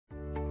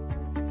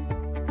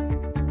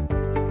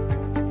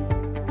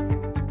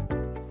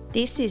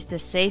This is the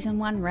Season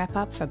 1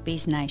 wrap-up for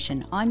Biz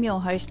Nation. I'm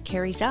your host,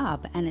 Kerry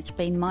Zarb, and it's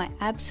been my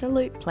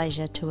absolute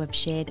pleasure to have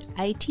shared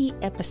 80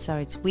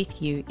 episodes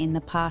with you in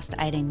the past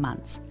 18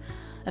 months.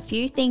 A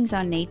few things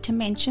I need to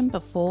mention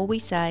before we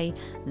say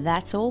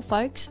that's all,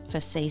 folks,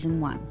 for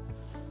Season 1.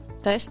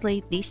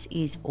 Firstly, this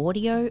is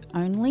audio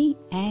only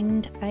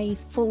and a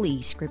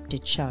fully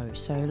scripted show,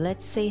 so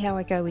let's see how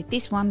I go with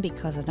this one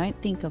because I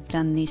don't think I've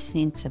done this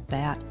since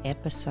about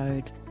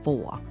episode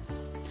 4.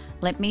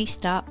 Let me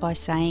start by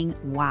saying,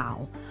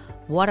 wow,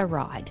 what a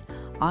ride.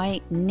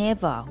 I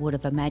never would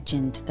have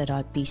imagined that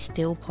I'd be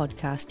still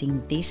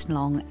podcasting this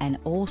long and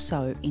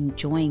also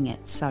enjoying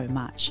it so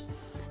much.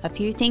 A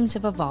few things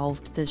have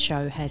evolved. The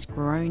show has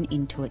grown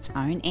into its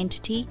own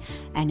entity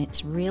and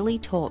it's really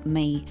taught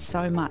me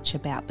so much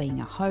about being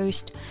a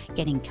host,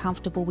 getting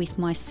comfortable with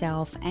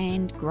myself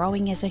and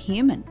growing as a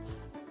human.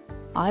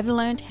 I've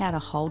learned how to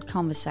hold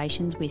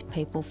conversations with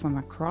people from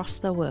across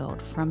the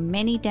world, from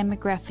many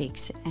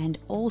demographics and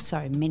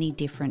also many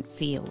different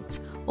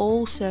fields,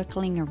 all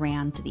circling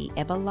around the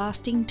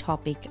everlasting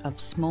topic of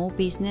small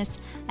business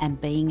and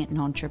being an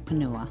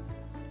entrepreneur.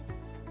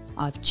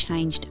 I've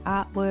changed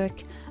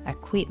artwork,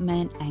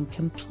 equipment and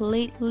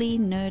completely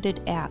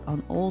nerded out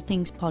on all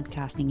things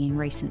podcasting in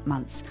recent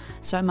months,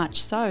 so much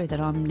so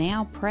that I'm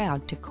now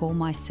proud to call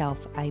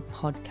myself a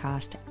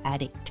podcast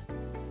addict.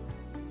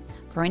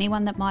 For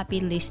anyone that might be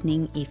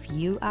listening, if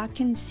you are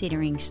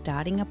considering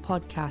starting a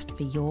podcast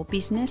for your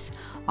business,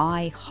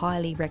 I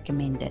highly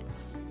recommend it.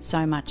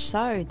 So much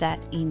so that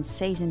in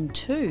Season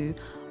 2,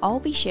 I'll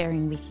be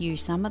sharing with you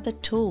some of the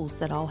tools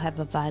that I'll have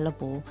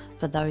available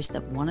for those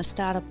that want to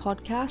start a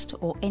podcast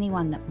or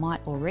anyone that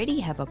might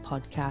already have a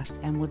podcast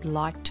and would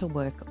like to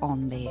work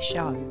on their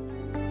show.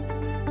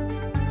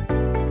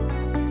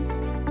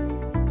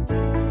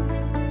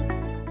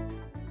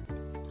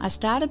 I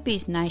started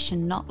Biz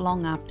Nation not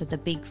long after the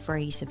big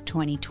freeze of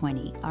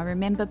 2020. I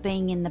remember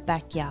being in the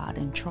backyard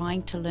and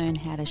trying to learn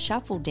how to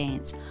shuffle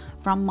dance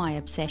from my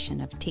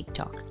obsession of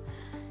TikTok.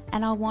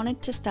 And I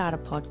wanted to start a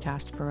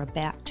podcast for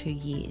about 2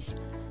 years.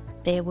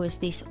 There was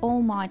this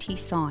almighty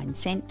sign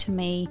sent to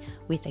me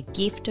with a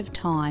gift of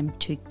time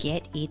to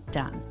get it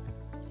done.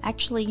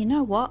 Actually, you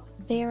know what?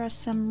 There are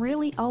some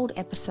really old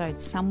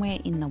episodes somewhere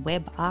in the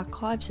web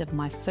archives of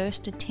my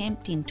first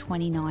attempt in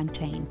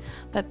 2019,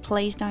 but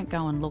please don't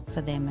go and look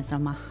for them as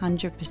I'm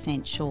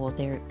 100% sure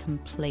they're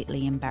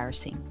completely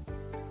embarrassing.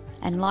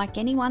 And like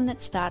anyone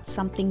that starts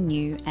something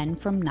new and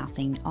from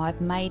nothing,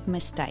 I've made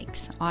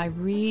mistakes. I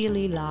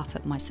really laugh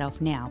at myself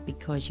now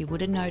because you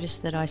would have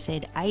noticed that I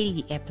said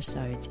 80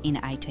 episodes in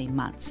 18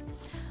 months.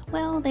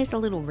 Well, there's a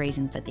little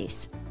reason for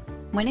this.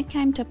 When it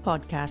came to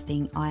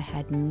podcasting, I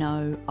had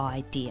no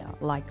idea,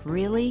 like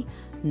really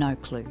no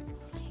clue.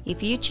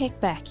 If you check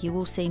back, you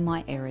will see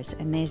my errors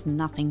and there's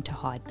nothing to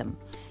hide them.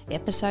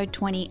 Episode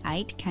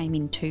 28 came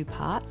in 2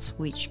 parts,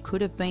 which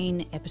could have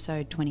been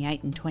episode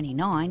 28 and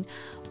 29,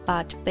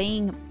 but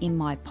being in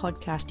my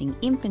podcasting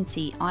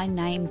infancy, I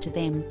named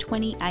them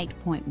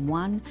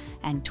 28.1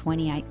 and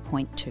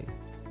 28.2.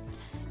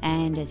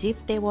 And as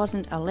if there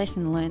wasn't a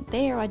lesson learnt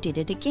there, I did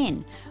it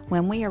again.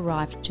 When we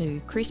arrived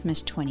to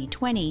Christmas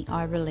 2020,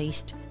 I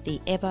released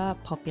the ever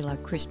popular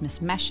Christmas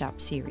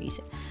Mashup series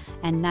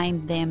and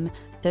named them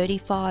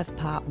 35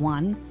 Part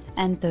 1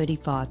 and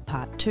 35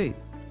 Part 2,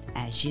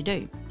 as you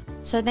do.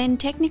 So then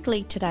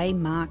technically today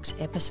marks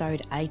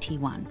episode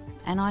 81,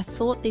 and I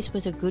thought this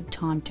was a good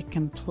time to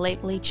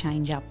completely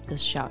change up the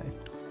show.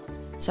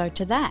 So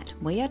to that,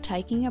 we are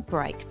taking a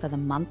break for the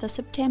month of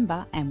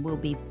September and we'll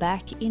be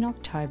back in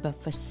October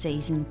for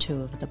Season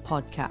 2 of the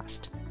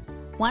podcast.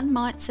 One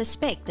might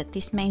suspect that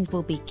this means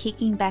we'll be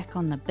kicking back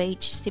on the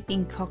beach,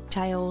 sipping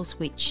cocktails,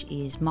 which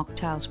is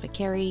mocktails for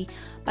Kerry,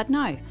 but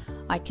no,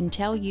 I can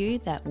tell you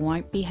that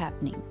won't be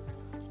happening.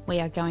 We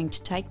are going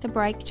to take the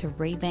break to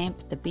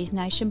revamp the Biz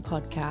Nation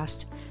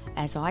podcast.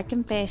 As I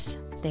confess,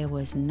 there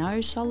was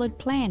no solid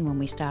plan when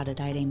we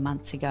started 18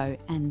 months ago,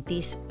 and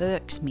this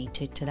irks me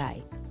to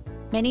today.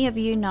 Many of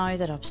you know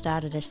that I've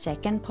started a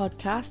second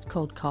podcast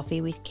called Coffee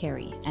with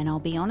Kerry, and I'll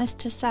be honest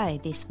to say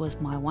this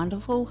was my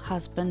wonderful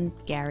husband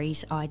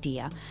Gary's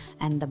idea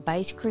and the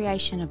base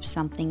creation of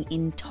something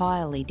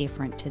entirely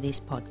different to this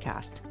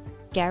podcast.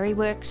 Gary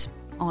works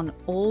on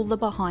all the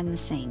behind the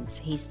scenes.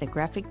 He's the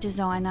graphic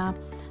designer,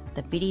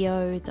 the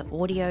video, the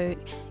audio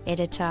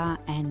editor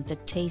and the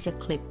teaser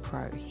clip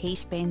pro. He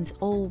spends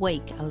all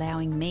week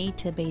allowing me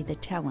to be the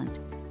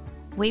talent.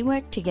 We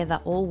work together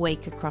all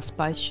week across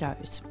both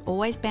shows,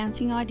 always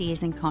bouncing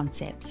ideas and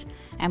concepts,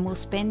 and we'll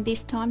spend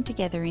this time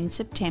together in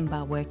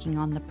September working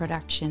on the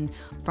production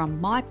from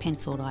my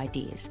penciled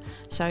ideas,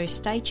 so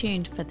stay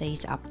tuned for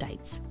these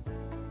updates.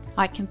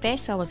 I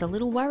confess I was a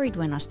little worried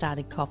when I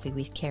started Coffee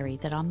with Kerry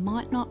that I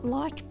might not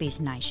like Biz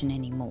Nation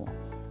anymore,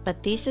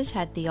 but this has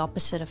had the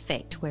opposite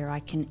effect where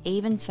I can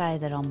even say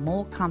that I'm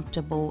more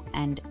comfortable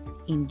and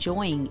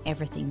enjoying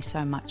everything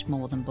so much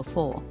more than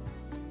before.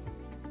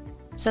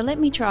 So let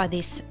me try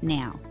this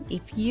now.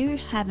 If you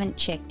haven't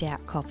checked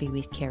out Coffee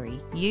with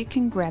Kerry, you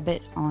can grab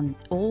it on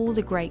all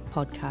the great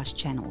podcast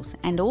channels.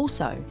 And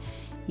also,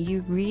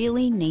 You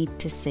really need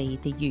to see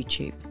the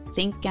YouTube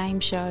Think Game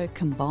Show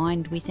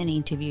combined with an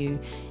interview,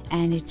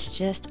 and it's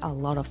just a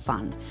lot of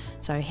fun.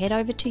 So head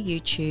over to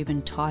YouTube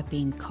and type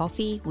in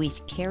Coffee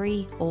with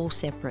Kerry, all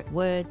separate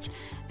words,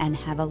 and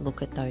have a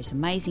look at those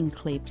amazing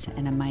clips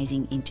and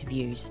amazing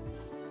interviews.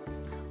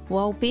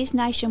 While Biz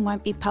Nation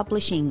won't be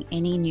publishing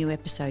any new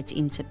episodes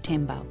in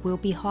September, we'll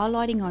be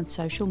highlighting on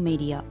social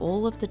media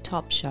all of the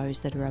top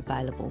shows that are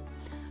available.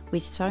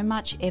 With so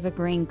much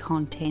evergreen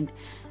content,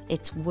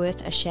 it's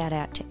worth a shout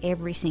out to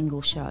every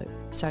single show,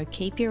 so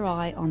keep your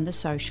eye on the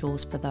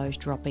socials for those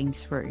dropping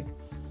through.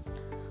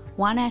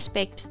 One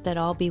aspect that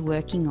I'll be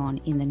working on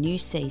in the new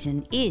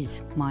season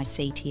is my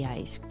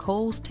CTAs,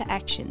 calls to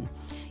action.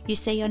 You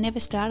see, I never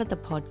started the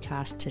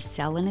podcast to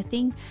sell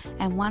anything,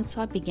 and once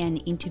I began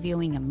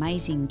interviewing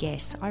amazing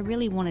guests, I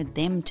really wanted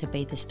them to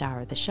be the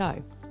star of the show.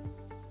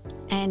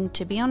 And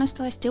to be honest,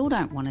 I still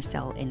don't want to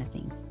sell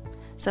anything.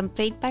 Some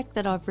feedback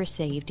that I've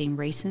received in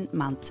recent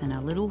months and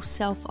a little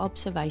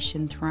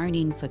self-observation thrown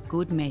in for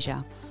good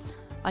measure.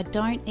 I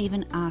don't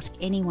even ask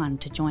anyone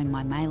to join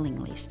my mailing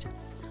list.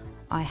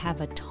 I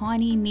have a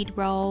tiny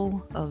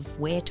mid-roll of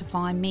where to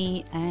find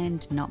me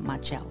and not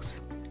much else.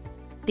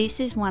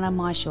 This is one of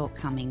my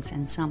shortcomings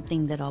and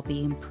something that I'll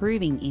be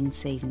improving in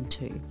Season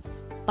 2.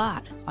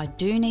 But I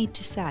do need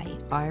to say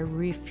I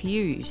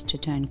refuse to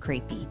turn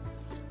creepy.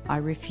 I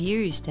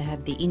refuse to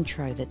have the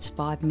intro that's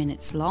 5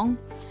 minutes long.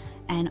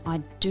 And I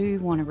do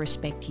want to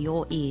respect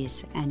your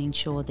ears and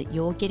ensure that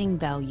you're getting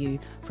value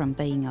from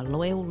being a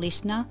loyal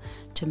listener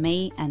to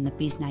me and the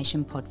Biz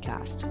Nation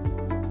podcast.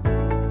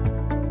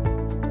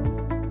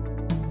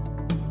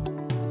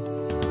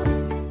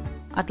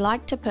 I'd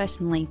like to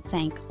personally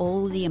thank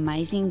all the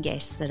amazing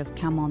guests that have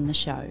come on the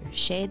show,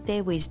 shared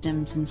their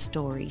wisdoms and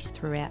stories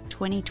throughout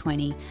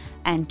 2020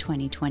 and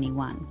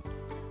 2021.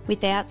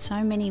 Without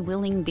so many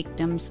willing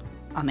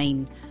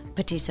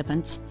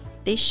participants,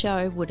 this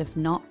show would have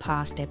not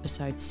passed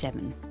episode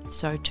 7.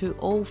 So to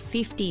all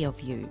 50 of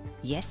you,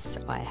 yes,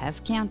 I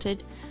have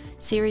counted,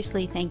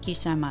 seriously thank you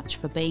so much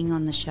for being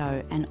on the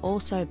show and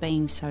also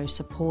being so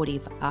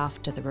supportive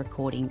after the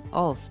recording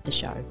of the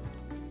show.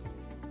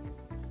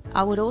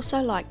 I would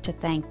also like to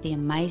thank the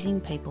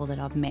amazing people that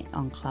I've met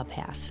on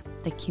Clubhouse.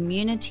 The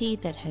community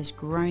that has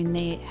grown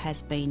there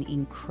has been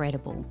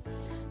incredible.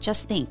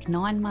 Just think,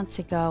 9 months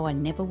ago I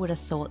never would have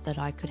thought that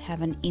I could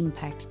have an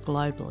impact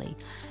globally,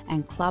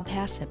 and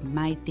Clubhouse have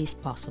made this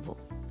possible.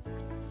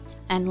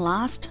 And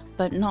last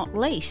but not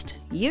least,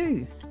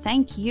 you.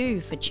 Thank you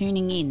for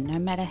tuning in, no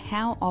matter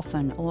how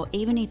often or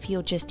even if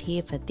you're just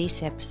here for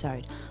this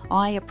episode.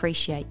 I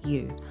appreciate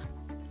you.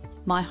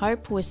 My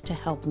hope was to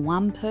help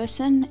one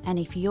person, and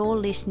if you're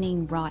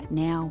listening right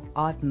now,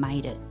 I've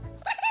made it.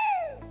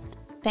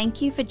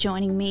 Thank you for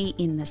joining me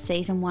in the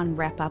Season 1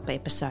 wrap-up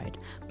episode.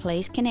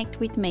 Please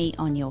connect with me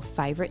on your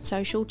favourite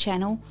social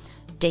channel,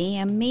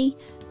 DM me,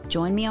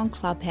 join me on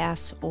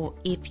Clubhouse, or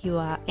if you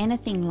are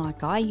anything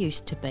like I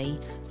used to be,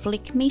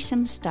 flick me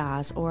some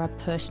stars or a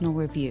personal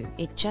review.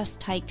 It just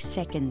takes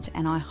seconds,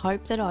 and I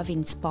hope that I've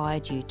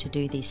inspired you to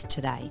do this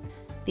today.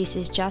 This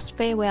is just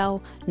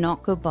farewell,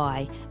 not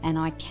goodbye, and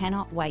I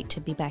cannot wait to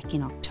be back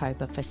in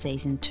October for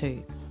Season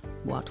 2.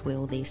 What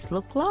will this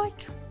look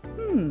like?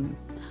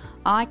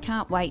 I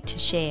can't wait to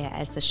share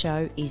as the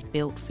show is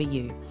built for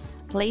you.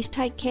 Please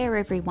take care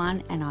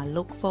everyone, and I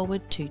look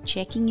forward to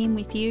checking in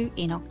with you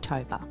in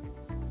October.